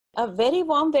a very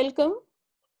warm welcome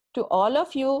to all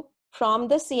of you from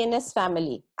the CNS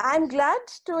family. I'm glad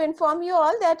to inform you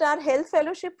all that our health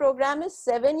fellowship program is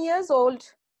 7 years old.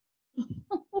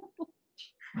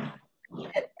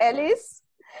 Alice,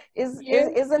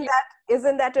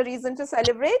 isn't that a reason to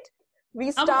celebrate?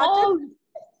 We started.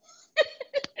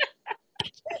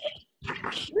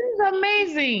 This is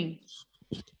amazing.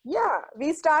 Yeah,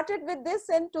 we started with this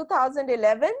in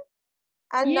 2011,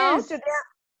 and Yes. now today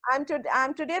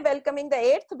I'm today welcoming the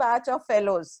 8th batch of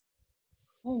fellows.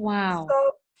 Oh, wow.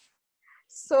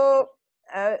 So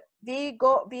we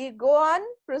go on,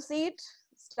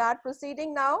 start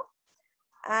proceeding now,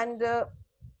 and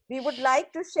we would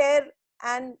like to share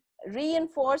and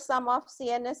reinforce some of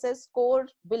CNS's core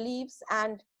beliefs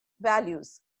and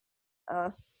values.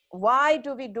 Why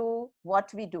do we do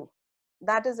what we do?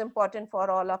 That is important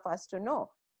for all of us to know.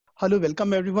 Hello,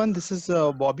 welcome everyone. This is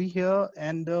Bobby here,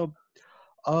 and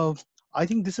I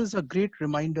think this is a great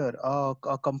reminder,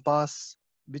 a compass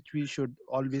which we should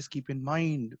always keep in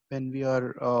mind when we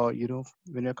are,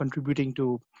 when we are contributing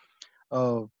to,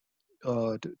 uh,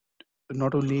 to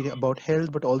not only about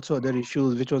health but also other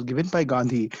issues, which was given by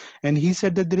Gandhi. And he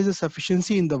said that there is a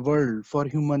sufficiency in the world for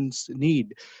humans'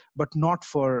 need, but not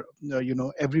for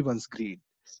everyone's greed,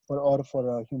 or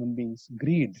for human beings'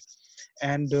 greed.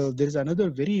 And there is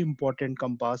another very important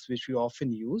compass which we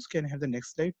often use. Can I have the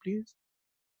next slide, please?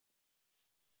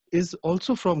 Is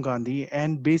also from Gandhi,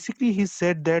 and basically he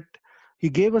said that he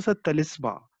gave us a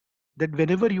talisman that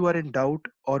whenever you are in doubt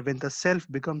or when the self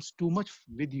becomes too much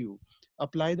with you,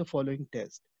 apply the following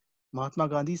test. Mahatma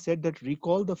Gandhi said that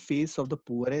recall the face of the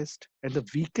poorest and the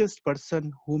weakest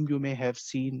person whom you may have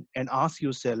seen and ask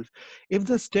yourself if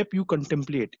the step you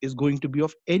contemplate is going to be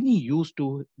of any use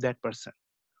to that person.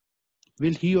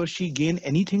 Will he or she gain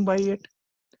anything by it?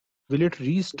 Will it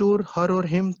restore her or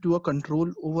him to a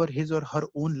control over his or her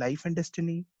own life and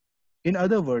destiny? In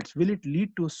other words, will it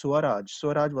lead to Swaraj?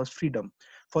 Swaraj was freedom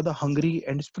for the hungry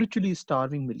and spiritually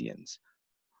starving millions.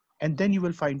 And then you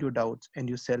will find your doubts and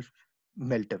yourself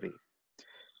melt away.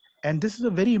 And this is a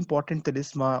very important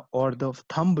talisman or the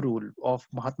thumb rule of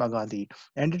Mahatma Gandhi.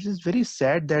 And it is very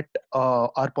sad that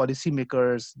our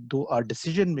policymakers, though our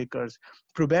decision makers,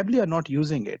 probably are not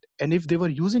using it. And if they were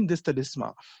using this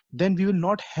talisman, then we will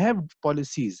not have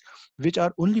policies which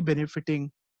are only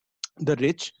benefiting the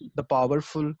rich, the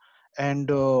powerful.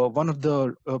 And one of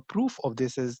the proof of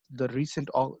this is the recent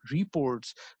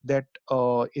reports that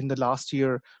in the last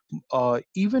year,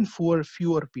 even for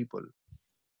fewer people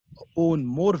own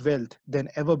more wealth than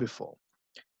ever before.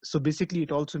 So basically,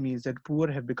 it also means that poor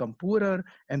have become poorer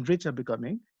and rich are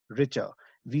becoming richer.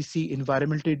 We see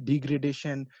environmental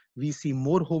degradation. We see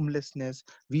more homelessness.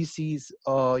 We see,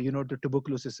 the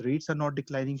tuberculosis rates are not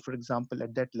declining, for example,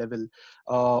 at that level.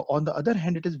 On the other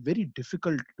hand, it is very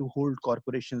difficult to hold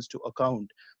corporations to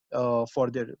account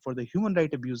for the human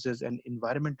right abuses and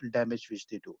environmental damage which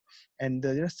they do. And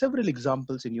there are several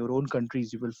examples in your own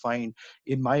countries you will find.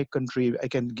 In my country, I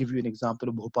can give you an example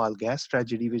of Bhopal gas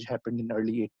tragedy, which happened in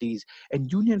early 80s,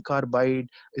 and Union Carbide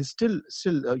is still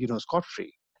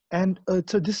scot-free. And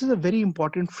so this is a very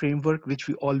important framework which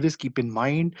we always keep in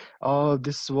mind.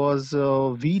 This was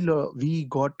we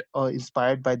got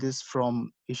inspired by this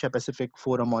from Asia Pacific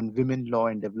Forum on Women, Law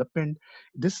and Development.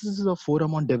 This is a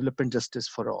forum on development justice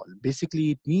for all.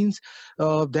 Basically, it means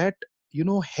that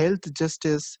health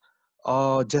justice,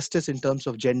 justice in terms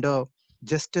of gender,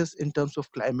 justice in terms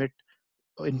of climate,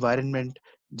 environment,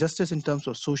 justice in terms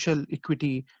of social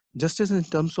equity, justice in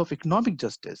terms of economic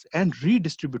justice, and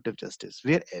redistributive justice,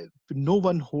 where no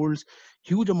one holds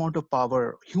huge amount of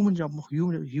power, huge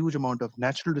amount of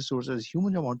natural resources,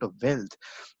 huge amount of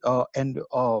wealth, and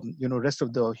rest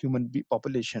of the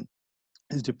population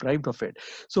is deprived of it.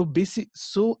 So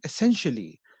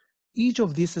essentially, each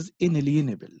of these is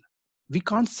inalienable. We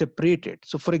can't separate it.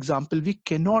 So, for example, we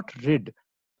cannot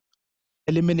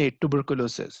eliminate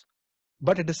tuberculosis,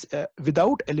 but it is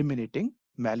without eliminating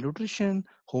malnutrition,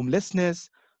 homelessness,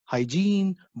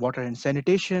 hygiene, water and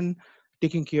sanitation,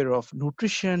 taking care of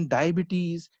nutrition,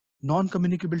 diabetes,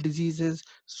 non-communicable diseases,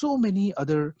 so many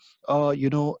other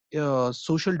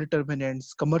social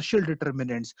determinants, commercial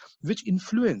determinants which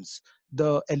influence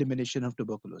the elimination of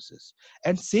tuberculosis.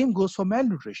 And same goes for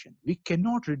malnutrition. We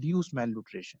cannot reduce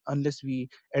malnutrition unless we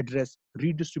address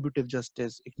redistributive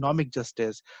justice, economic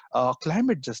justice,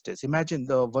 climate justice. Imagine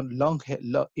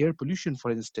the air pollution,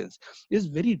 for instance, is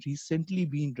very recently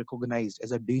being recognized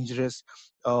as a dangerous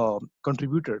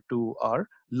contributor to our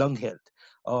lung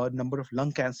health. Number of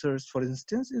lung cancers, for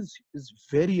instance, is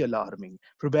very alarming,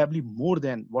 probably more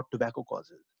than what tobacco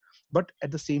causes. But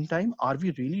at the same time, are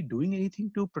we really doing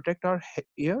anything to protect our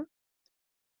air?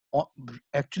 o-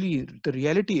 actually the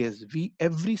reality is we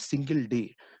every single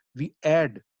day we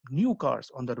add new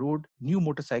cars on the road, new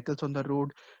motorcycles on the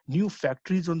road, new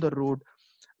factories on the road.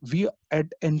 We at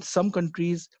in some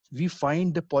countries we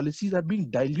find the policies are being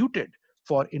diluted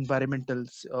for environmental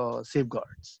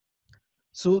safeguards.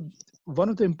 So one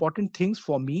of the important things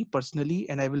for me personally,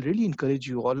 and I will really encourage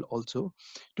you all also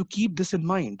to keep this in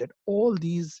mind, that all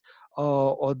these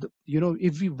or the,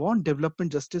 if we want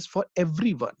development justice for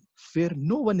everyone, where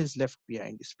no one is left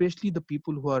behind, especially the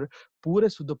people who are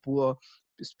poorest of the poor,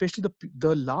 especially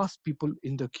the last people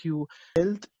in the queue,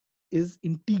 health is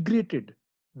integrated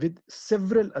with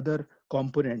several other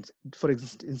components, for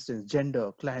instance,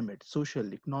 gender, climate,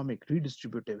 social, economic,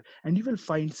 redistributive, and you will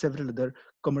find several other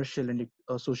commercial and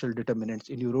social determinants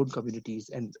in your own communities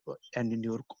and in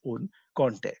your own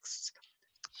contexts.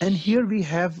 And here we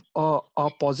have a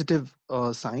positive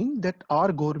sign that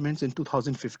our governments in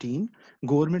 2015,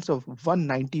 governments of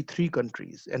 193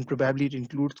 countries, and probably it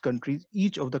includes countries,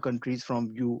 each of the countries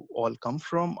from you all come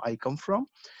from, I come from,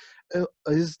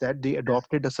 is that they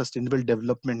adopted a sustainable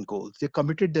development goals. They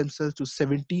committed themselves to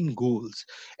 17 goals,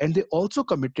 and they also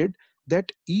committed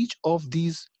that each of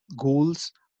these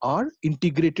goals are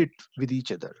integrated with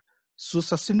each other. So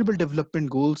sustainable development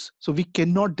goals, so we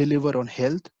cannot deliver on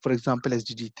health, for example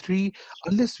SDG 3,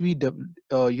 unless we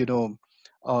deliver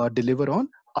on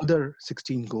other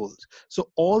 16 goals. So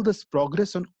all this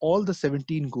progress on all the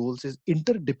 17 goals is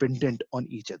interdependent on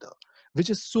each other, which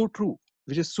is so true,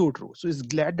 which is so true. So it's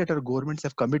glad that our governments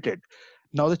have committed.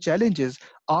 Now the challenge is,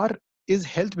 are is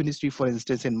health ministry, for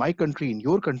instance, in my country, in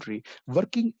your country,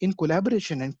 working in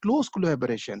collaboration and close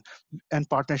collaboration and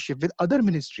partnership with other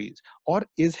ministries, or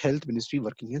is health ministry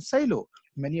working in silo?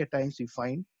 Many a times we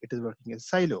find it is working in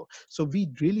silo. So we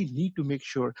really need to make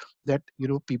sure that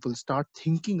people start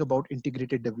thinking about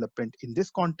integrated development in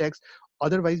this context.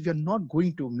 Otherwise we are not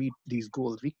going to meet these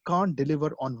goals. We can't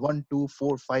deliver on 1, 2,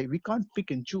 4, 5. We can't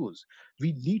pick and choose.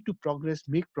 We need to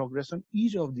make progress on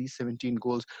each of these 17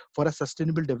 goals for a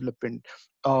sustainable development,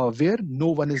 where no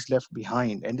one is left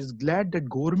behind. And it's glad that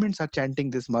governments are chanting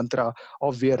this mantra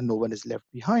of where no one is left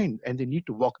behind, and they need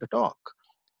to walk the talk.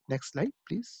 Next slide,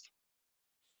 please.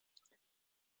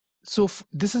 So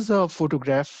this is a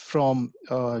photograph from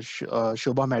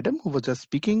Shobha Madam, who was just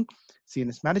speaking,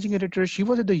 CNS Managing Editor. She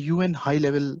was at the UN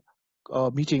high-level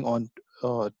meeting on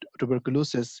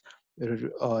tuberculosis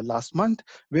last month,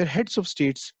 where heads of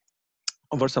states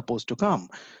were supposed to come.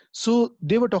 So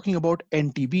they were talking about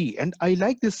NTB, and I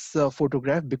like this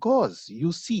photograph because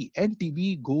you see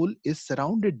NTB goal is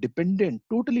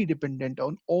totally dependent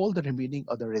on all the remaining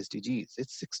other SDGs.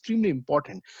 It's extremely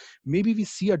important. Maybe we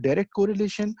see a direct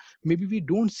correlation, maybe we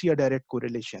don't see a direct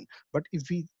correlation, but if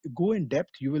we go in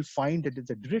depth, you will find that there's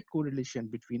a direct correlation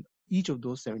between each of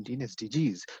those 17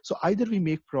 SDGs. So either we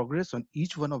make progress on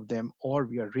each one of them, or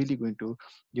we are really going to,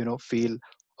 fail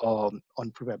on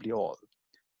probably all.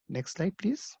 Next slide,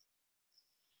 please.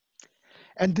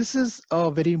 And this is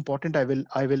very important. I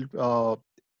will,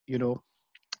 you know,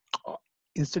 uh,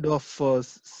 instead of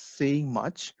saying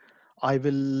much, I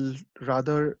will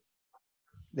rather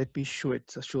let me show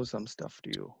some stuff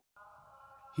to you.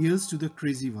 Here's to the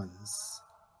crazy ones,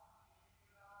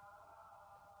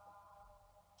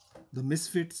 the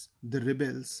misfits, the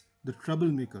rebels, the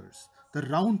troublemakers, the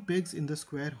round pegs in the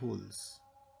square holes.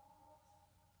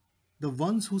 The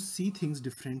ones who see things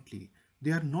differently.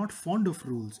 They are not fond of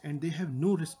rules and they have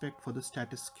no respect for the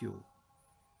status quo.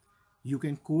 You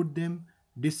can quote them,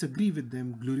 disagree with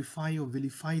them, glorify or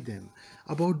vilify them.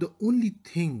 About the only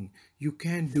thing you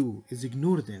can do is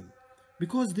ignore them.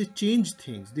 Because they change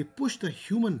things, they push the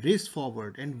human race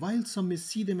forward, and while some may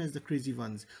see them as the crazy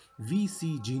ones, we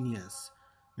see genius.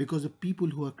 Because the people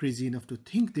who are crazy enough to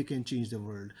think they can change the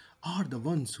world are the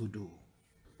ones who do.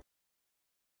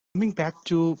 Coming back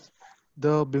to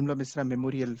the Bimla Misra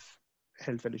Memorial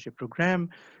Health Fellowship Program,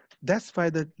 that's why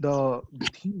the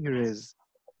theme here is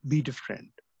be different.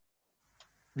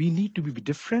 We need to be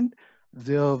different.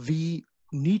 We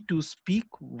need to speak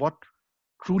what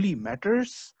truly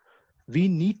matters. We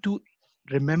need to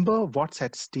remember what's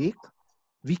at stake.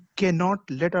 We cannot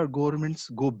let our governments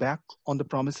go back on the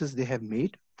promises they have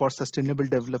made for sustainable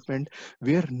development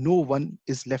where no one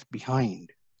is left behind.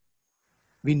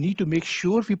 We need to make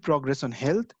sure we progress on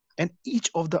health and each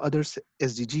of the other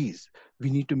SDGs. We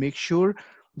need to make sure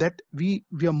that we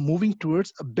are moving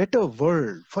towards a better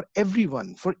world for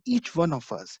everyone, for each one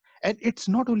of us. And it's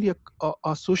not only a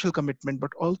social commitment,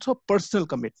 but also a personal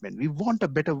commitment. We want a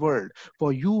better world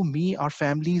for you, me, our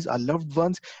families, our loved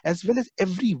ones, as well as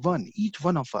everyone, each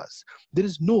one of us. There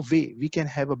is no way we can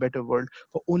have a better world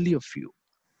for only a few.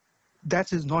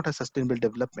 that is not a sustainable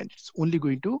development. It's only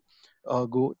going to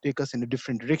go take us in a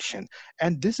different direction.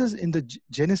 And this is in the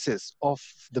genesis of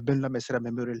the Bimla Misra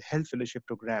Memorial Health Fellowship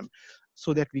Program,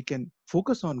 so that we can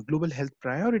focus on global health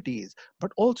priorities,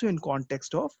 but also in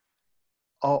context of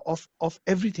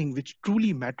everything which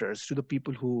truly matters to the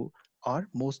people who are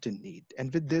most in need.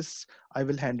 And with this, I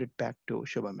will hand it back to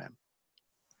Shobha ma'am.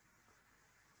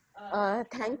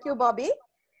 Thank you, Bobby.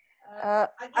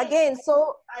 Again,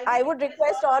 so I would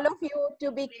request all of you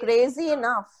to be crazy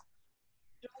enough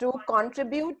to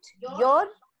contribute your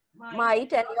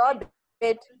might and your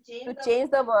bit to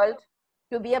change the world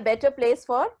to be a better place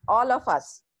for all of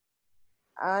us.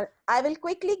 I will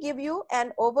quickly give you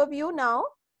an overview now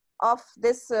of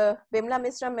this Bimla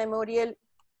Misra Memorial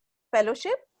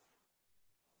Fellowship.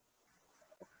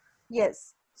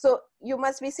 Yes, so you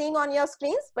must be seeing on your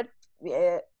screens, but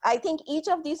I think each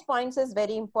of these points is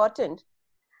very important.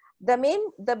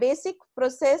 The basic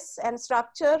process and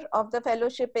structure of the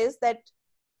fellowship is that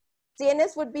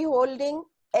CNS would be holding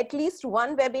at least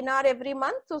one webinar every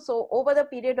month. So over the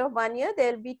period of 1 year,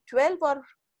 there will be 12 or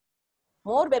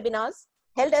more webinars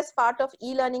held as part of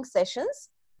e-learning sessions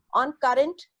on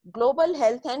current global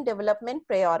health and development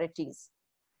priorities.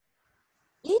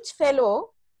 Each fellow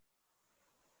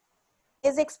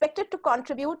is expected to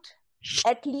contribute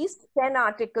at least 10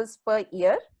 articles per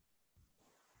year.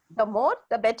 The more,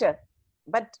 the better,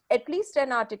 but at least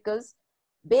 10 articles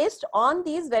based on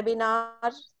these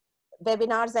webinars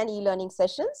and e-learning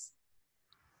sessions.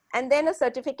 And then a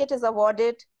certificate is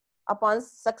awarded upon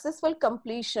successful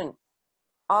completion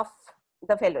of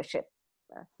the fellowship.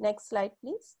 Next slide,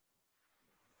 please.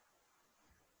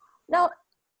 Now,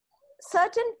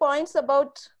 certain points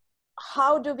about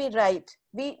how do we write.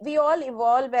 We all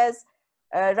evolve as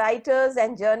writers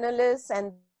and journalists,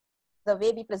 and the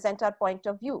way we present our point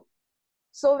of view.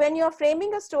 So when you're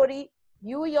framing a story,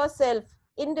 you yourself,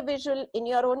 individual, in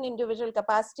your own individual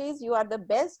capacities, you are the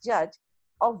best judge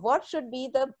of what should be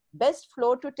the best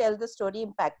flow to tell the story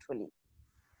impactfully.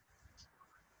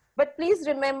 But please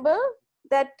remember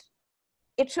that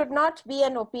it should not be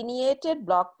an opinionated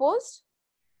blog post,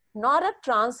 nor a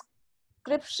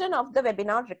transcription of the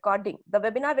webinar recording. The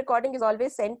webinar recording is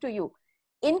always sent to you.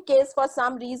 In case for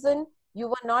some reason you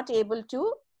were not able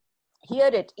to hear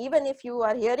it, even if you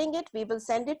are hearing it, we will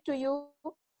send it to you.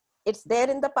 It's there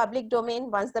in the public domain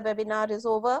once the webinar is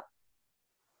over.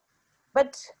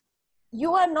 But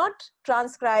you are not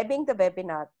transcribing the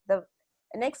webinar. The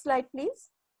next slide, please.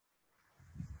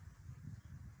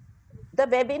 The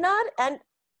webinar and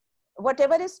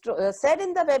whatever is said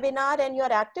in the webinar and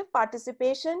your active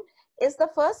participation is the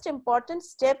first important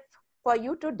step for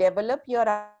you to develop your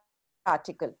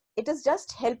article. It is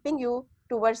just helping you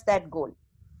towards that goal,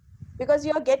 because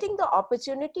you're getting the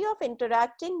opportunity of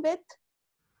interacting with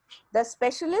the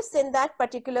specialists in that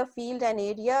particular field and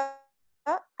area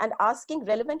and asking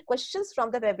relevant questions from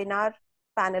the webinar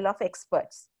panel of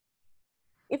experts.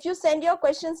 If you send your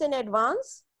questions in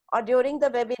advance or during the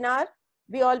webinar,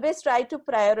 we always try to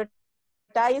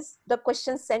prioritize the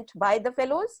questions sent by the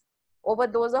fellows over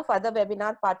those of other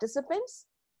webinar participants.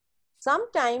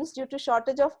 Sometimes, due to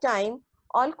shortage of time,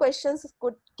 all questions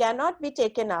cannot be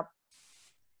taken up.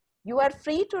 You are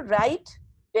free to write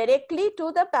directly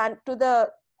to the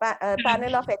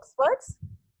panel of experts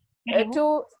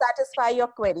to satisfy your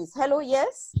queries. Hello,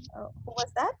 yes? Who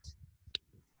was that?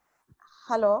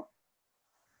 Hello?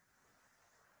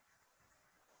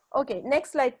 Okay,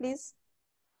 next slide, please.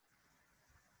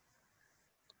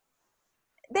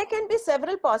 There can be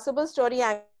several possible story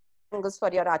angles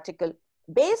for your article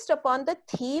based upon the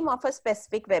theme of a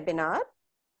specific webinar,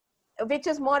 which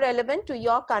is more relevant to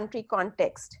your country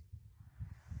context.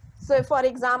 So for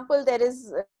example, there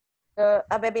is a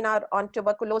webinar on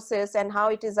tuberculosis and how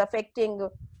it is affecting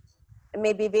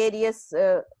maybe various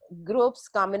groups,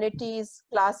 communities,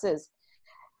 classes.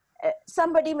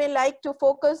 Somebody may like to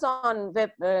focus on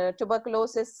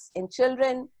tuberculosis in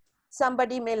children.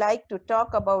 Somebody may like to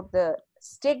talk about the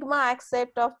stigma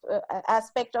aspect of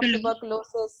Hello.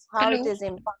 tuberculosis, how Hello. it is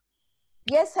impacted.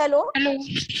 Yes, hello? Hello.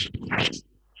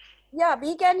 Yeah,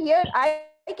 we can hear, I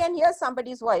can hear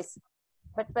somebody's voice,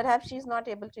 but perhaps she's not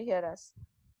able to hear us.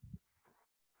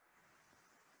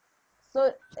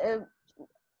 So,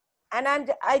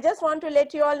 and I just want to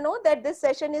let you all know that this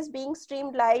session is being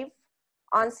streamed live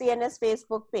on CNS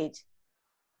Facebook page.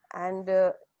 And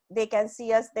they can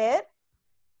see us there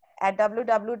at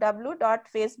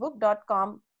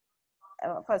www.facebook.com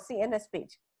for CNS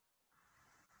page.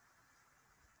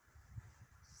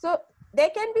 So there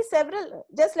can be several,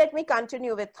 just let me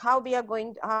continue with how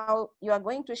you are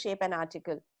going to shape an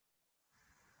article.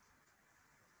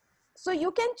 So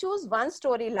you can choose one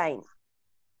storyline.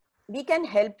 We can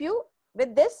help you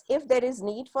with this if there is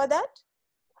need for that.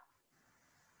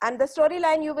 And the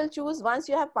storyline you will choose once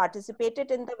you have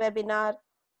participated in the webinar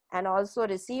and also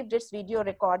received its video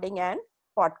recording and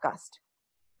podcast.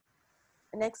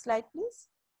 Next slide, please.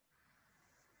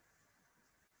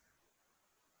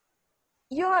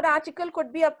 Your article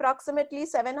could be approximately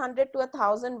 700 to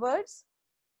 1,000 words.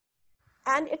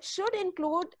 And it should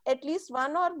include at least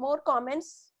one or more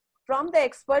comments from the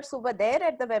experts who were there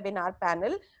at the webinar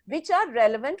panel, which are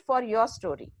relevant for your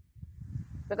story.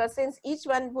 Because since each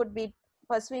one would be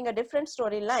pursuing a different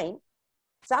storyline,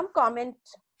 some comment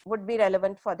would be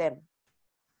relevant for them.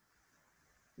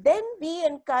 Then we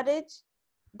encourage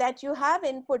that you have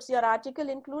inputs. Your article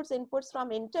includes inputs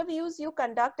from interviews you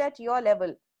conduct at your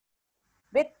level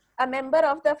with a member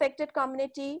of the affected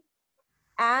community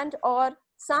and or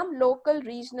some local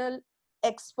regional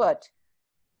expert.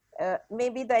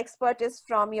 Maybe the expert is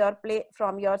from your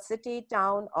city,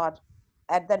 town, or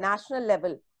at the national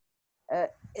level.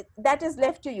 That is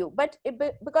left to you. But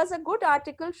because a good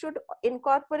article should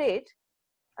incorporate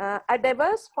a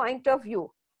diverse point of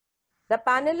view. The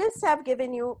panelists have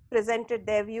presented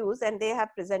their views, and they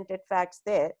have presented facts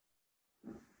there.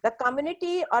 The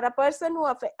community or a person who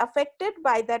affected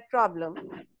by that problem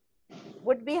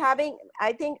would be having,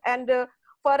 I think, and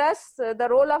for us, the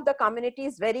role of the community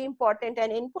is very important,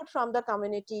 and input from the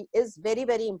community is very,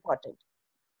 very important,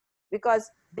 because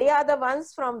they are the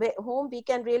ones from whom we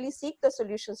can really seek the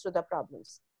solutions to the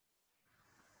problems.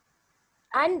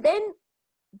 And then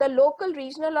the local,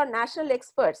 regional, or national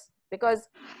experts, because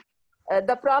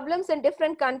the problems in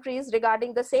different countries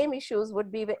regarding the same issues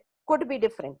could be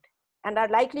different and are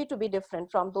likely to be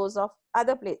different from those of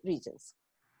other regions.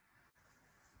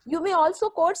 You may also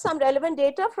quote some relevant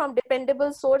data from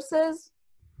dependable sources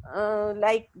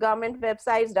like government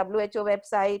websites, WHO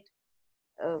website.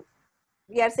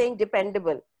 We are saying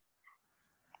dependable.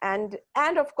 And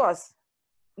of course,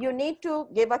 you need to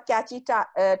give a catchy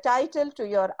title to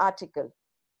your article,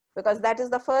 because that is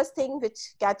the first thing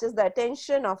which catches the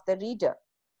attention of the reader.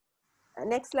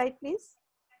 Next slide, please.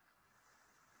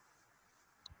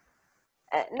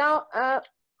 Now,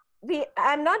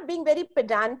 I'm not being very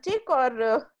pedantic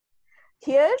or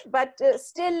here, but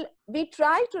still we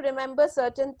try to remember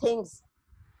certain things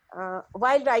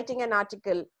while writing an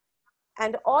article.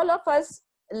 And all of us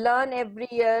learn every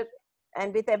year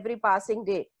and with every passing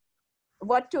day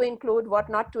what to include, what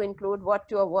not to include, what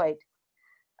to avoid.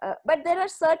 But there are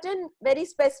certain very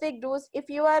specific do's. If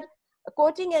you are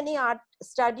quoting any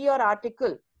study or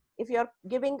article, if you're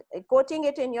quoting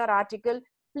it in your article,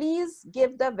 please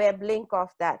give the web link of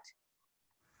that.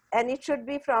 And it should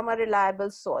be from a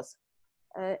reliable source.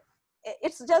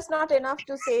 It's just not enough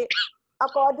to say,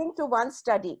 according to one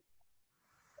study,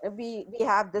 we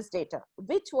have this data.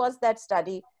 Which was that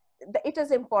study? It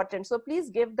is important. So please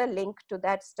give the link to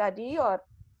that study or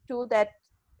to that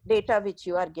data which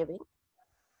you are giving.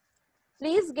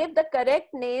 Please give the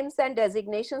correct names and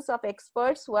designations of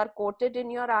experts who are quoted in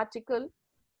your article.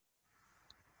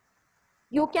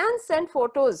 You can send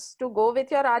photos to go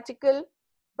with your article,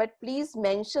 but please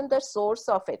mention the source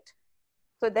of it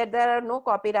so that there are no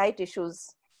copyright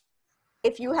issues.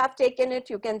 If you have taken it,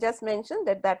 you can just mention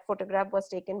that that photograph was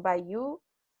taken by you.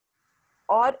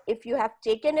 Or if you have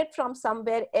taken it from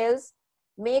somewhere else,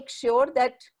 make sure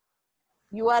that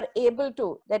you are able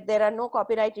to, that there are no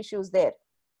copyright issues there,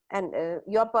 and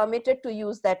you're permitted to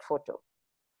use that photo.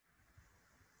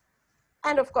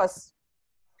 And of course,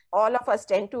 all of us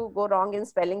tend to go wrong in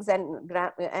spellings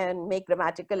and make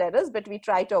grammatical errors, but we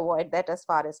try to avoid that as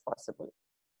far as possible.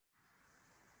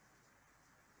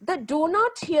 The do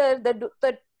not here,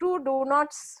 the two do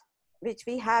nots which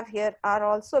we have here are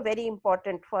also very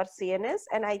important for CNS,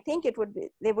 and I think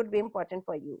they would be important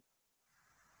for you.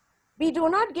 We do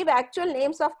not give actual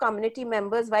names of community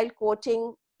members while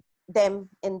quoting them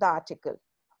in the article,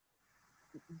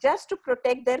 just to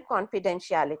protect their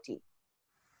confidentiality.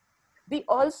 We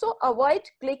also avoid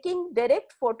clicking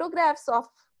direct photographs of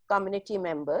community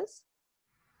members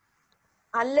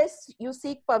unless you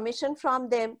seek permission from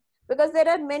them, because there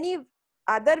are many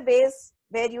other ways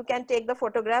where you can take the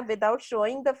photograph without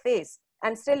showing the face,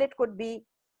 and still it would be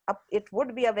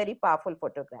a very powerful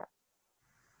photograph.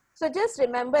 So just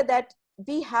remember that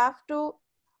we have to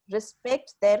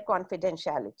respect their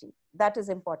confidentiality. That is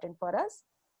important for us.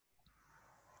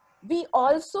 We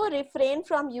also refrain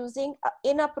from using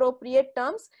inappropriate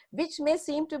terms which may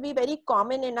seem to be very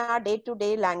common in our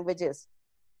day-to-day languages,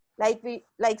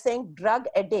 like saying drug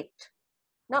addict.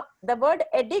 Now, the word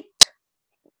addict,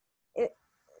 it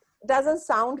doesn't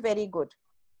sound very good,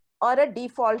 or a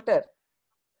defaulter.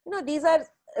 You know, these are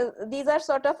these are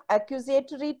sort of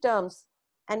accusatory terms,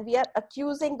 and we are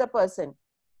accusing the person.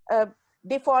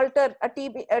 Defaulter,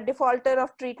 a defaulter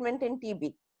of treatment in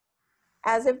TB,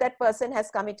 as if that person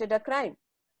has committed a crime.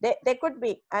 There could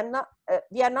be.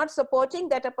 We are not supporting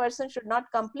that a person should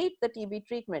not complete the TB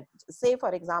treatment. Say,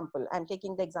 for example, I'm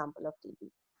taking the example of TB.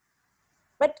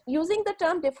 But using the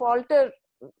term defaulter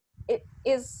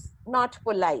is not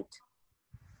polite.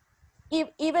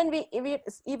 Even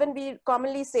we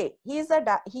commonly say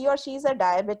he or she is a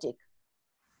diabetic.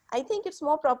 I think it's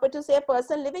more proper to say a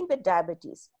person living with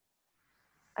diabetes.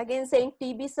 Again, saying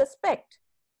TB suspect.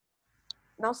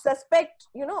 Now, suspect,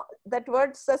 you know, that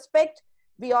word suspect,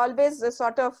 we always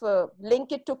sort of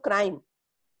link it to crime.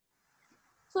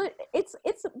 So it's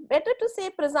better to say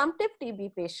presumptive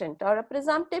TB patient or a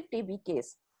presumptive TB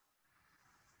case.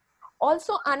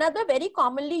 Also, another very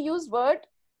commonly used word,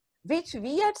 which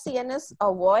we at CNS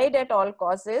avoid at all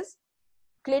costs, is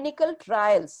clinical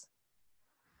trials.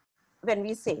 When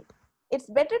we say, it's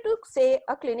better to say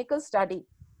a clinical study,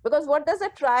 because what does a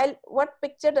trial, what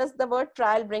picture does the word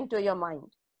trial bring to your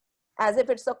mind? As if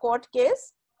it's a court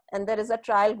case and there is a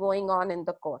trial going on in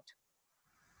the court.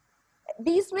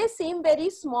 These may seem very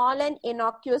small and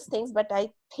innocuous things, but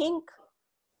I think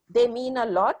they mean a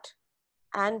lot,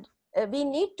 and we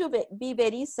need to be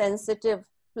very sensitive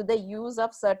to the use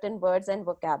of certain words and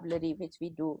vocabulary which we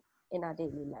do in our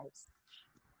daily lives.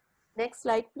 Next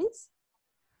slide, please.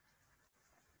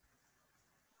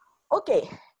 Okay,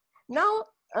 now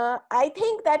I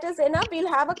think that is enough. We'll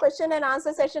have a question and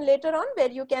answer session later on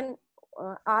where you can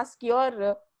ask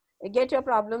your, get your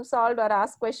problem solved or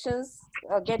ask questions,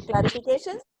 get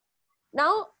clarifications.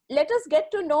 Now, let us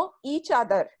get to know each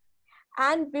other.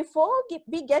 And before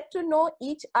we get to know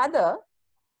each other,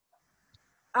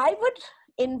 I would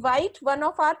invite one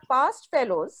of our past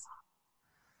fellows,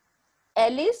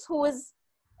 Elise, who is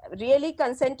really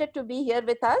consented to be here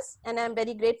with us. And I'm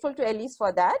very grateful to Elise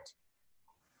for that.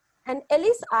 And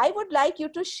Elise, I would like you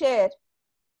to share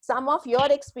some of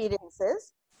your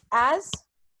experiences as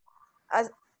a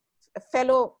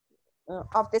fellow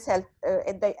of this health,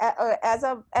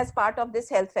 as part of this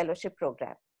health fellowship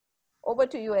program. Over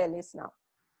to you, Elise, now.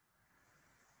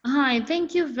 Hi,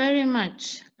 thank you very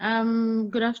much.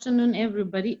 Good afternoon,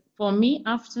 everybody. For me,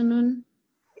 afternoon.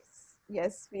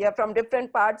 Yes, we are from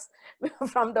different parts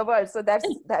from the world, so that's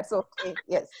okay.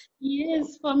 Yes.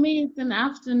 Yes, for me it's an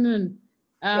afternoon.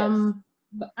 Yes.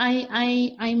 But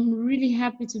I'm really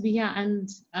happy to be here, and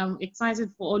I'm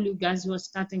excited for all you guys who are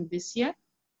starting this year.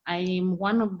 I am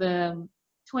one of the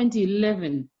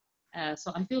 2011,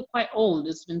 so I feel quite old.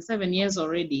 It's been 7 years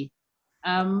already.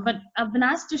 But I've been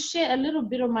asked to share a little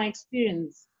bit of my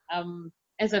experience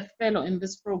as a fellow in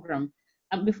this program.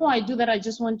 Before I do that, I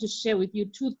just want to share with you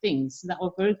two things that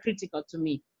were very critical to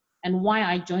me and why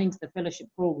I joined the fellowship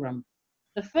program.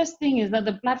 The first thing is that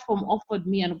the platform offered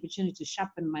me an opportunity to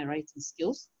sharpen my writing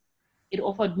skills. It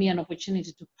offered me an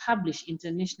opportunity to publish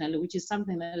internationally, which is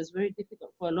something that is very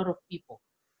difficult for a lot of people.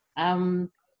 And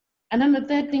then the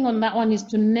third thing on that one is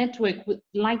to network with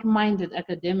like-minded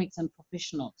academics and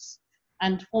professionals.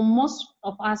 And for most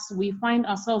of us, we find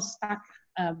ourselves stuck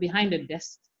behind a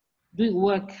desk doing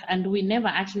work, and we never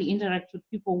actually interact with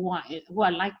people who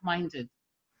are like-minded.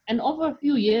 And over a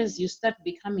few years, you start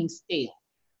becoming stale.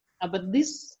 But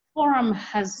this forum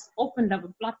has opened up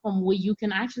a platform where you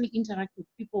can actually interact with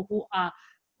people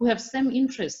who have same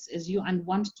interests as you and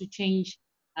want to change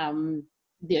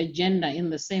the agenda in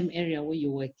the same area where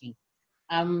you're working.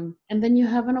 And then you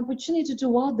have an opportunity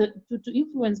to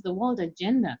influence the world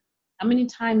agenda. How many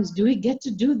times do we get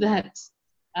to do that?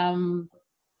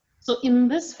 So in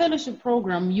this fellowship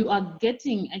program, you are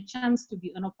getting a chance to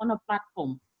be on a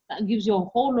platform that gives you a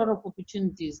whole lot of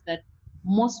opportunities that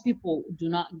most people do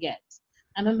not get.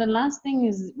 And then the last thing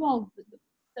is, well,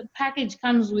 the package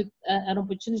comes with an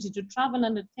opportunity to travel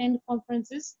and attend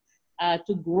conferences,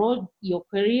 to grow your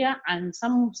career, and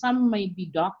some may be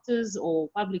doctors or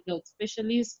public health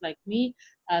specialists like me.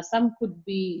 Some could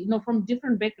be, from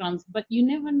different backgrounds, but you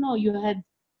never know. You had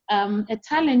a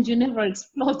talent you never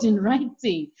explored in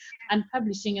writing and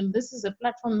publishing, and this is a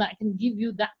platform that can give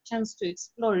you that chance to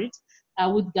explore it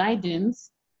with guidance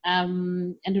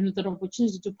and with an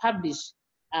opportunity to publish.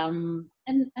 And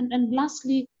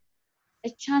lastly, a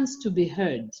chance to be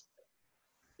heard.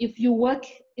 If you work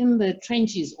in the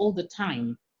trenches all the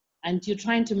time and you're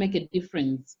trying to make a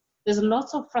difference, there's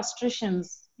lots of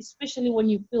frustrations, especially when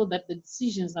you feel that the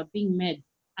decisions are being made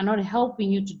are not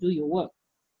helping you to do your work.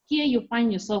 Here you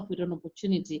find yourself with an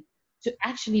opportunity to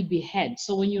actually be heard.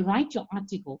 So when you write your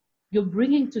article, you're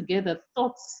bringing together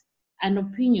thoughts and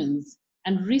opinions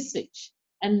and research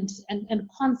and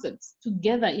concepts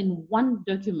together in one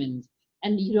document,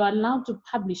 and you're allowed to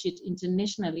publish it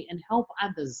internationally and help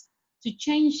others to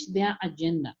change their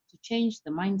agenda, to change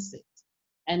the mindset.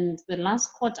 And the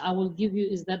last quote I will give you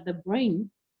is that the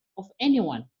brain of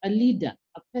anyone, a leader,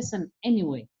 a person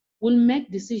anyway, will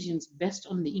make decisions based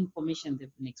on the information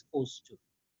they've been exposed to.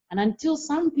 And until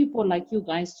some people like you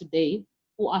guys today,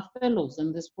 who are fellows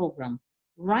in this program,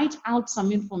 write out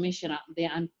some information out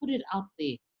there and put it out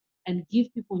there and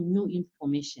give people new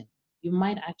information, you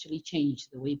might actually change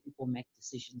the way people make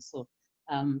decisions. So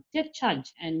take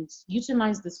charge and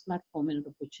utilize this platform and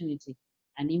opportunity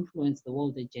and influence the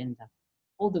world agenda.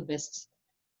 All the best.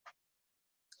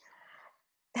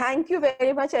 Thank you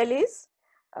very much, Elise.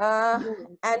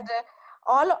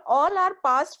 All our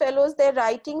past fellows, their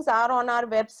writings are on our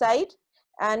website,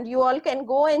 and you all can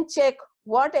go and check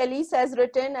what Elise has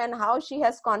written and how she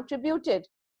has contributed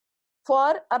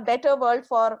for a better world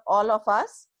for all of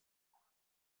us.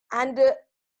 And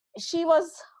she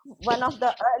was one of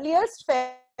the earliest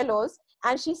fellows,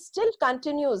 and she still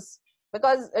continues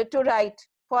because to write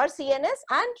for CNS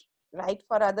and write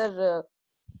for other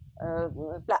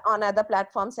on other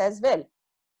platforms as well.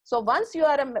 So once you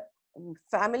are a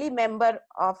member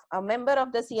of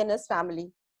the CNS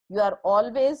family, you are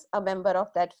always a member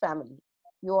of that family.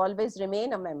 You always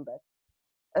remain a member.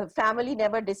 A family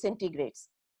never disintegrates.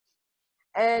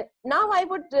 Now I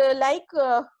would like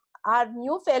our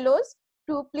new fellows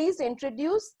to please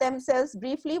introduce themselves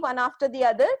briefly, one after the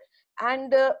other.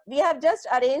 And we have just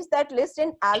arranged that list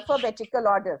in alphabetical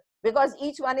order because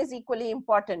each one is equally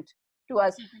important to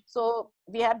us. So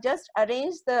we have just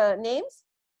arranged the names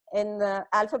in the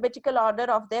alphabetical order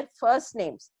of their first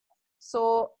names.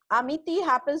 So Amiti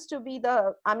happens to be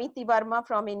the Amiti Verma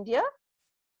from India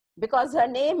because her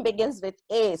name begins with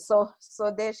A. So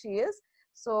there she is.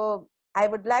 So I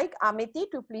would like Amiti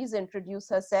to please introduce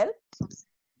herself.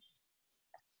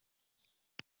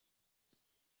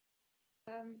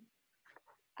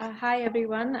 Hi,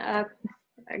 everyone.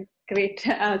 Great.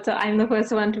 So I'm the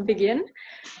first one to begin.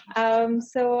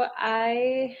 So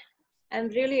I am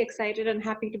really excited and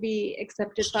happy to be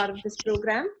accepted part of this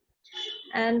program.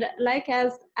 And like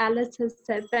as Alice has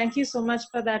said, thank you so much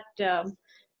for that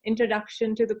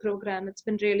introduction to the program. It's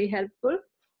been really helpful.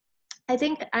 I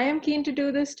think I am keen to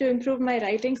do this to improve my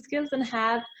writing skills and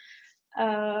have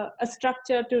a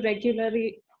structure to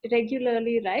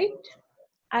regularly write.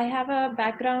 I have a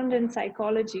background in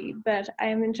psychology, but I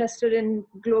am interested in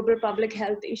global public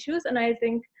health issues, and I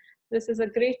think this is a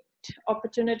great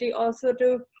opportunity also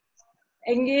to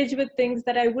engage with things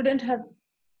that I wouldn't have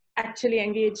actually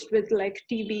engaged with, like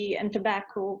TB and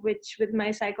tobacco, which with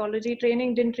my psychology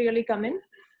training didn't really come in.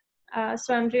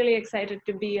 So I'm really excited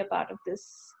to be a part of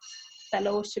this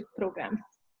fellowship program.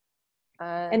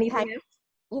 Anything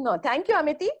else? Thank you,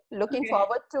 Amiti. Looking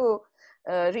forward to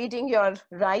reading your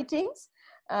writings.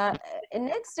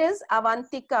 Next is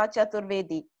Avantika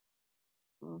Chaturvedi.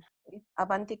 If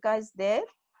Avantika is there.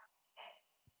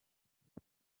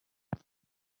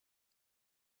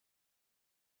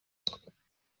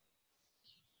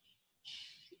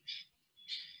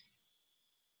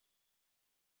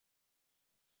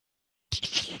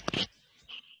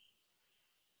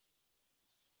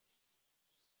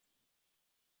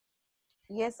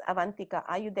 Yes, Avantika,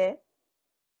 are you there?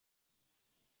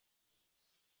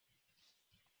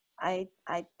 I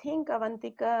think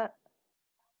Avantika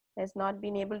has not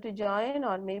been able to join,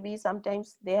 or maybe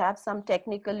sometimes they have some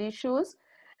technical issues.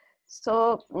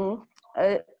 So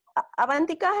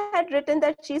Avantika had written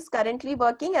that she's currently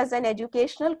working as an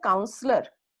educational counselor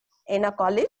in a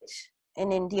college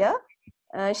in India.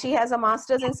 She has a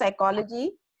master's in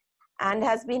psychology and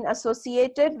has been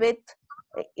associated with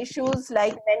issues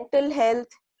like mental health,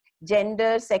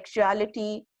 gender,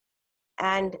 sexuality,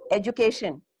 and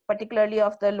education, particularly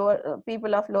of the lower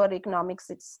people of lower economic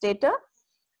status.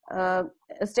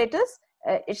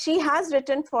 She has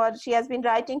been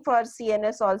writing for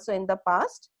CNS also in the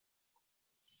past.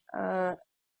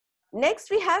 Next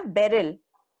we have Beryl.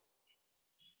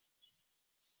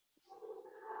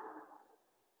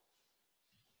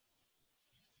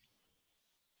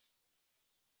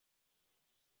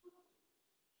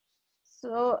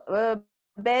 So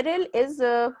Beryl is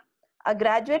a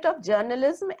graduate of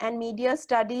journalism and media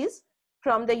studies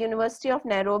from the University of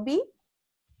Nairobi,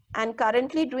 and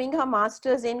currently doing her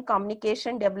master's in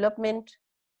communication development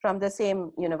from the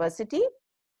same university.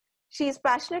 She is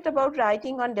passionate about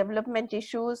writing on development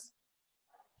issues.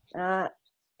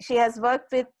 She has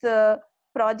worked with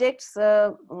projects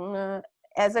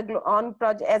as a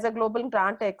global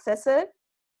grant accessor.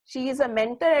 She is a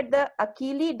mentor at the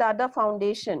Akili Dada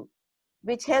Foundation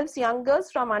which helps young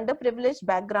girls from underprivileged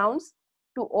backgrounds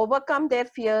to overcome their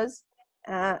fears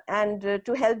and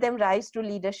to help them rise to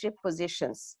leadership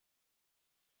positions.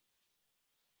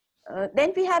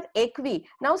 Then we have EQUI.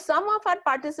 Now, some of our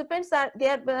participants are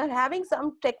having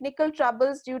some technical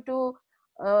troubles due to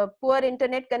poor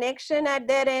internet connection at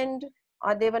their end,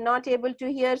 or they were not able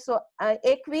to hear. So,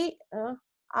 EQUI,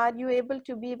 are you able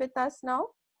to be with us now?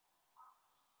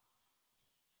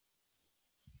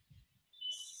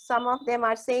 Some of them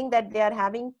are saying that they are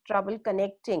having trouble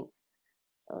connecting.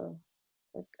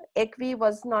 EQUI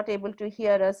was not able to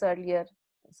hear us earlier.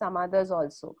 Some others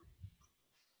also.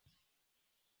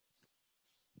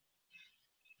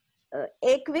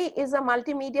 EQUI is a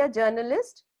multimedia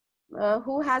journalist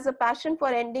who has a passion for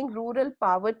ending rural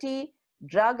poverty,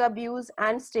 drug abuse,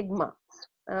 and stigma,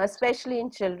 especially in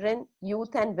children,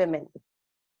 youth, and women.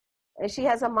 She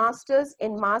has a master's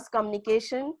in mass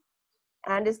communication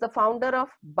and is the founder of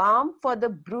Balm for the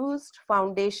Bruised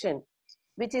Foundation,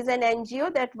 which is an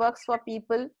NGO that works for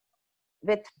people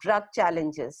with drug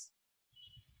challenges.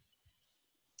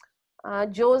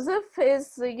 Joseph,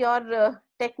 is your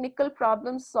technical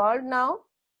problem solved now?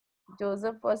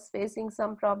 Joseph was facing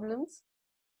some problems.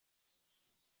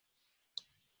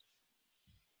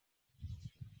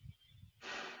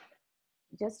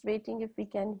 Just waiting if we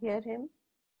can hear him.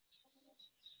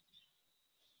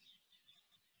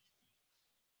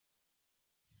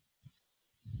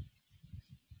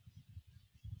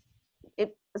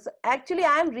 Actually,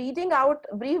 I am reading out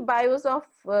brief bios of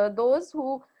those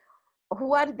who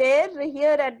are there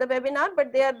here at the webinar,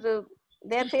 but they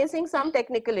are facing some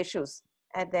technical issues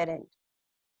at their end.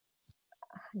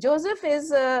 Joseph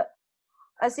is a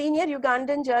senior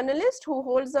Ugandan journalist who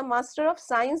holds a Master of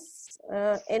Science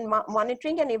in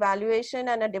Monitoring and Evaluation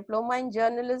and a diploma in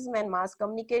Journalism and Mass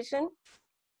Communication.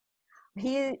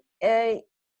 He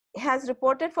has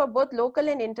reported for both local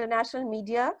and international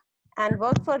media and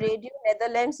worked for Radio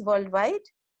Netherlands worldwide.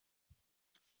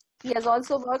 He has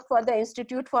also worked for the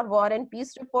Institute for War and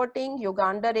Peace Reporting,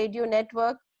 Uganda Radio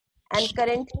Network, and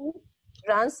currently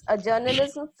runs a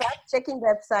journalism fact-checking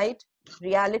website,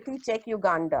 Reality Check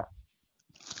Uganda.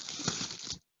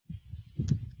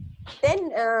 Then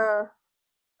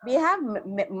we have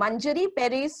Manjari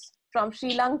Peris from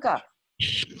Sri Lanka,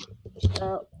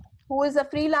 who is a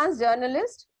freelance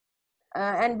journalist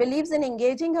and believes in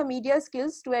engaging her media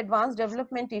skills to advance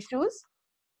development issues.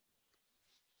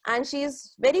 And she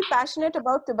is very passionate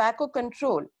about tobacco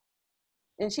control.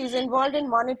 And she's involved in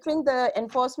monitoring the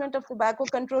enforcement of tobacco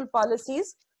control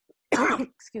policies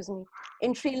excuse me,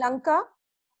 in Sri Lanka,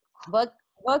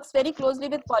 works very closely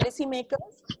with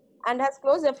policymakers, and has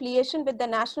close affiliation with the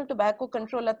National Tobacco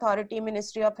Control Authority,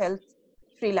 Ministry of Health,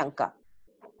 Sri Lanka.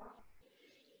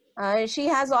 She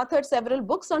has authored several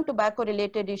books on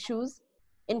tobacco-related issues,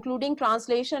 including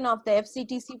translation of the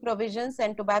FCTC provisions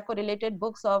and tobacco-related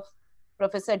books of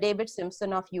Professor David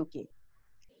Simpson of UK.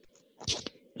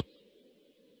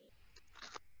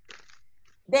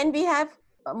 Then we have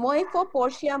Moefo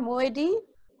Portia Moedi,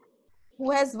 who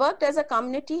has worked as a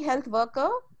community health worker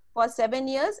for 7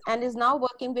 years and is now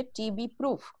working with TB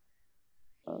Proof,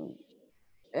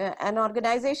 an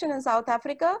organization in South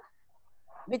Africa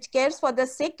which cares for the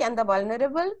sick and the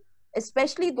vulnerable,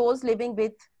 especially those living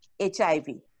with HIV.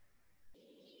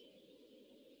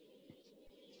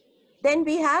 Then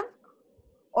we have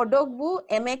Odogwu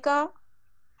Emeka,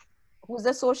 who's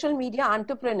a social media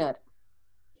entrepreneur.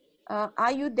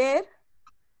 Are you there?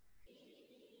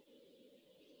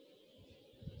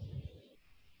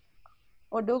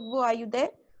 Odogwu, are you there?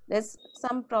 There's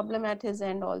some problem at his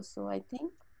end also, I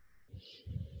think.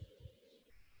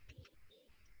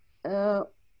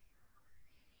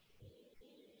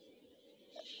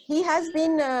 He has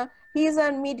been, he is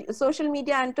a social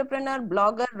media entrepreneur,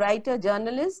 blogger, writer,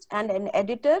 journalist, and an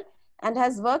editor, and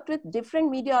has worked with different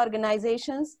media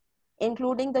organizations,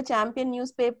 including the Champion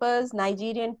newspapers,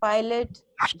 Nigerian Pilot,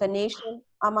 The Nation,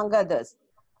 among others.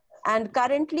 And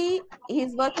currently,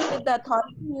 he's working with the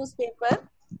Authority newspaper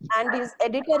and is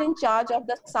editor in charge of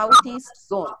the Southeast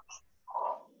Zone.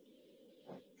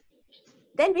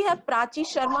 Then we have Prachi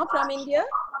Sharma from India.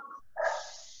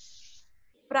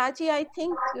 Prachi, I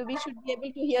think we should be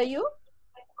able to hear you.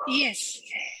 Yes.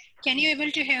 Can you able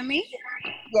to hear me?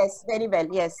 Yes, very well.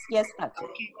 Yes, yes, Prachi.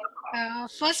 Okay.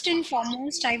 First and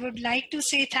foremost, I would like to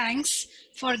say thanks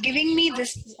for giving me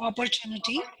this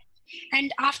opportunity.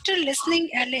 And after listening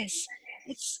Alice,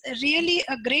 it's really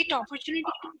a great opportunity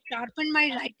to sharpen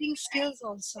my writing skills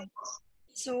also.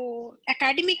 So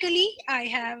academically, I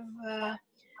have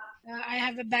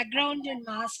a background in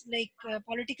mass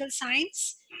political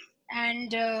science,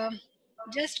 and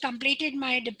just completed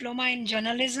my diploma in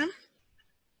journalism.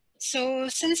 So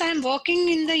since I'm working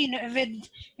in the with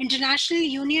International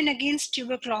Union Against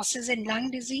Tuberculosis and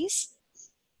Lung Disease,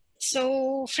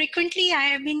 so frequently I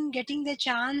have been getting the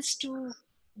chance to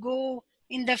go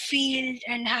in the field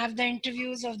and have the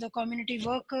interviews of the community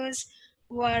workers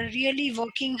who are really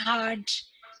working hard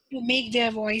to make their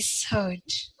voice heard.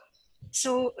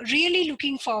 So really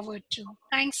looking forward to.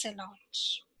 Thanks a lot.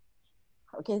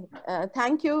 Okay,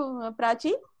 thank you,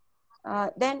 Prachi.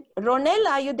 Then Ronel,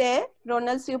 are you there?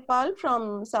 Ronel Supal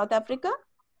from South Africa.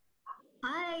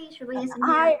 Hi, Shubha, yes, I'm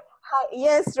Hi, here. hi,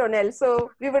 yes, Ronel.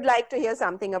 So we would like to hear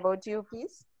something about you,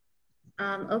 please.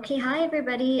 Okay, hi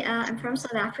everybody. I'm from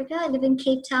South Africa. I live in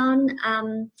Cape Town,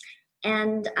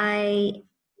 and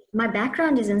my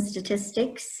background is in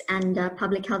statistics and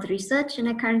public health research, and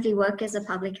I currently work as a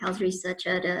public health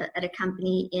researcher at a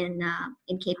company in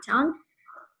Cape Town.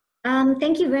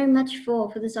 Thank you very much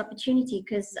for this opportunity,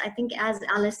 because I think, as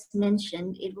Alice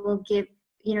mentioned, it will give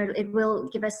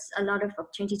us a lot of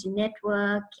opportunity to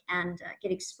network and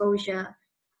get exposure,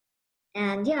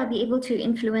 and yeah, be able to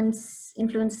influence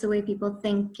the way people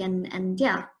think, and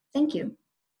yeah, thank you.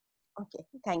 Okay,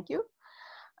 thank you.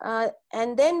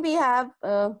 And then we have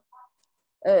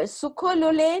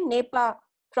Sukholole Nepa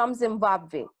from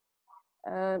Zimbabwe.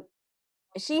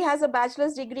 She has a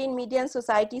bachelor's degree in Media and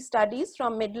Society Studies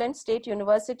from Midland State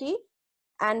University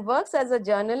and works as a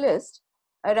journalist,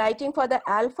 writing for the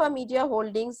Alpha Media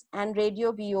Holdings and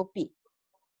Radio VOP.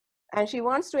 And she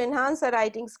wants to enhance her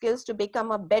writing skills to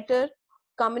become a better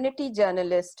community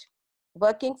journalist,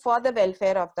 working for the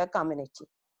welfare of the community.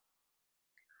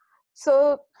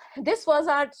 So this was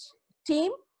our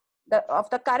team of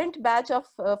the current batch of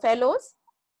fellows.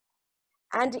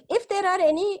 And if there are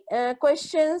any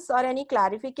questions or any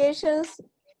clarifications,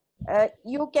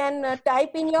 you can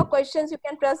type in your questions. You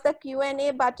can press the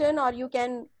Q&A button, or you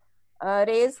can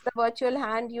raise the virtual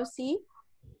hand you see.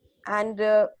 And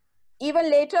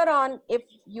even later on, if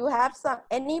you have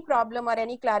any problem or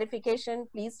any clarification,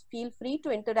 please feel free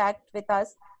to interact with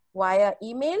us via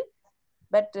email.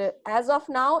 But as of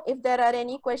now, if there are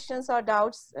any questions or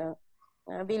doubts,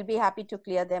 we'll be happy to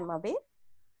clear them away.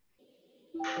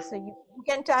 So you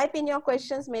can type in your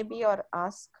questions maybe, or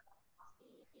ask.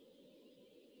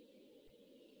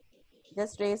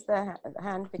 Just raise the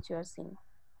hand which you are seeing.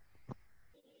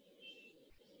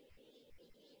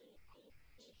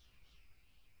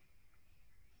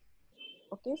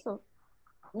 Okay, so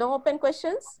no open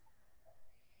questions?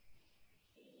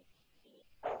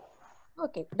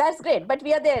 Okay, that's great. But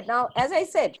we are there now. As I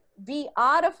said, we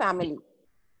are a family.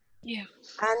 Yeah.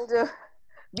 And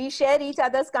we share each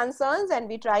other's concerns, and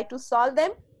we try to solve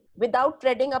them without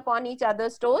treading upon each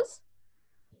other's toes.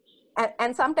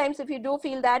 And sometimes if you do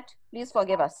feel that, please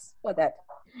forgive us for that.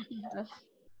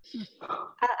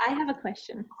 I have a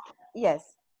question.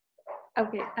 Yes.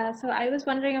 Okay, so I was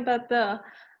wondering about the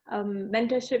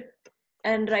mentorship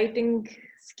and writing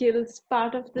skills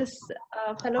part of this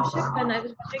fellowship, and I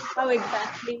was wondering how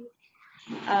exactly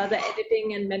the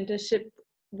editing and mentorship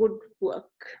would work.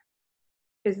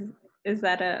 Is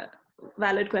that a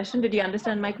valid question? Did you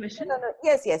understand my question? No.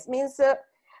 Yes. Means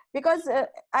because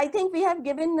I think we have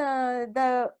given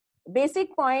the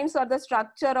basic points or the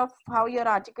structure of how your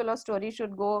article or story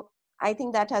should go. I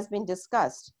think that has been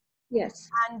discussed. Yes.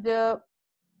 And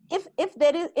if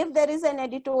there is an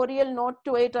editorial note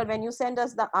to it, or when you send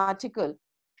us the article,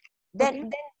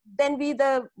 then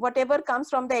whatever comes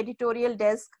from the editorial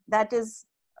desk, that is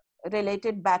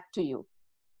related back to you,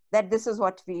 that this is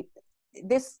what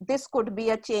this could be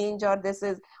a change, or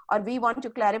or we want to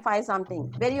clarify something.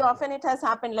 Very often it has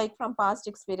happened, like from past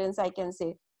experience, I can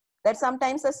say that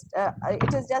sometimes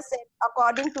it is just said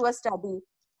according to a study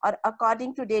or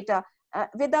according to data,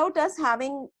 without us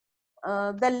having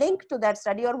the link to that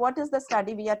study, or what is the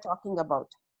study we are talking about.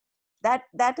 That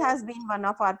has been one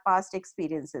of our past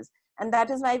experiences, and that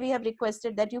is why we have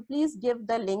requested that you please give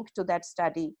the link to that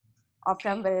study or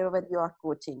from wherever you are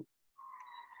quoting.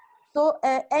 So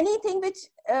anything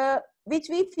which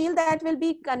we feel that will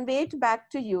be conveyed back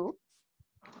to you,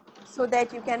 so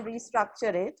that you can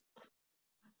restructure it,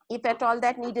 if at all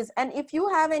that need is. And if you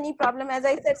have any problem, as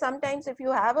I said, sometimes if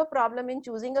you have a problem in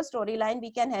choosing a storyline,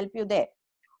 we can help you there,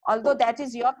 although that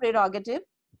is your prerogative,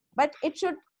 but it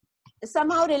should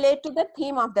somehow relate to the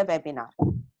theme of the webinar,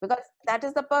 because that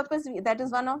is the purpose. That is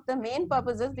one of the main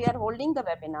purposes we are holding the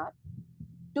webinar,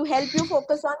 to help you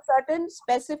focus on certain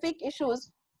specific issues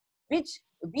which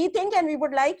we think, and we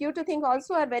would like you to think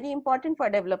also, are very important for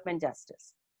development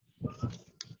justice.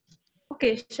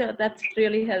 Okay, sure. That's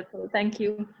really helpful. Thank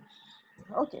you.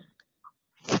 Okay.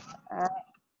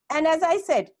 And as I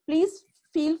said, please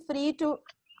feel free to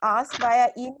ask via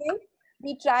email.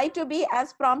 We try to be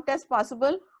as prompt as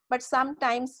possible, but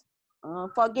sometimes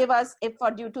forgive us if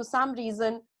for due to some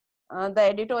reason the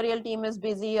editorial team is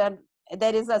busy or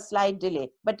there is a slight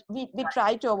delay. But we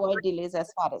try to avoid delays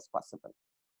as far as possible.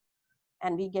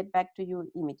 And we get back to you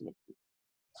immediately.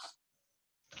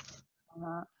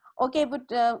 Okay,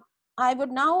 but I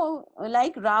would now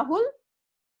like Rahul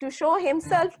to show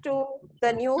himself to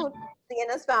the new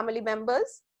CNS family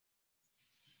members.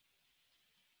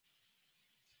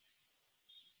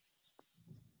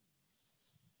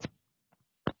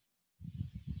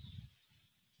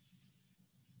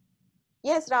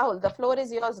 Yes, Rahul, the floor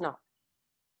is yours now.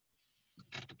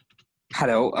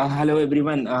 Hello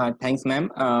everyone. Thanks,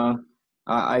 ma'am.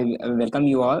 I welcome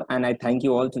you all, and I thank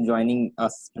you all to joining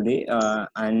us today. I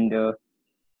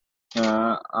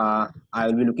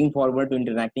will be looking forward to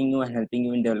interacting you and helping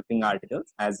you in developing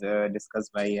articles, as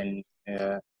discussed by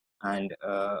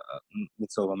with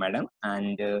Sova madam.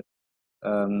 I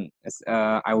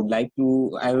would like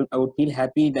to. I would feel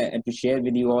happy to share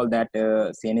with you all that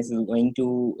CNS is going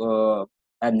to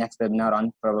next webinar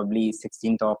on probably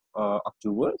 16th of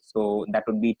October. So that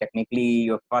would be technically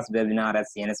your first webinar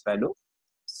as CNS fellow.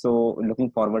 So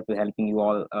looking forward to helping you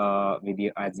all with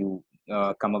you as you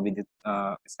come up with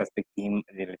a specific theme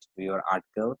related to your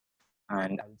article,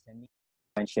 and I will send you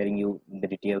and sharing you the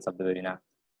details of the webinar.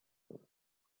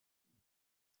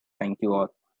 Thank you all.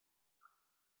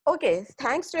 Okay,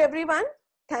 thanks to everyone.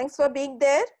 Thanks for being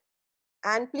there.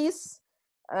 And please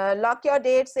lock your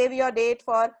date, save your date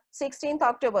for 16th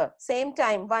October, same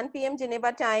time, 1 p.m.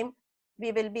 Geneva time.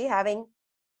 We will be having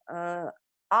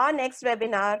our next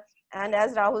webinar. And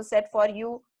as Rahul said, for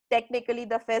you, technically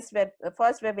the first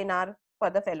webinar for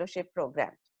the fellowship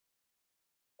program.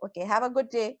 Okay, have a good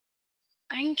day.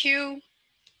 Thank you.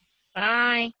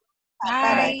 Bye.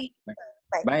 Bye.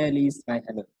 Bye, Alice. Bye,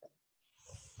 hello.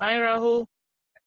 Bye, Rahul.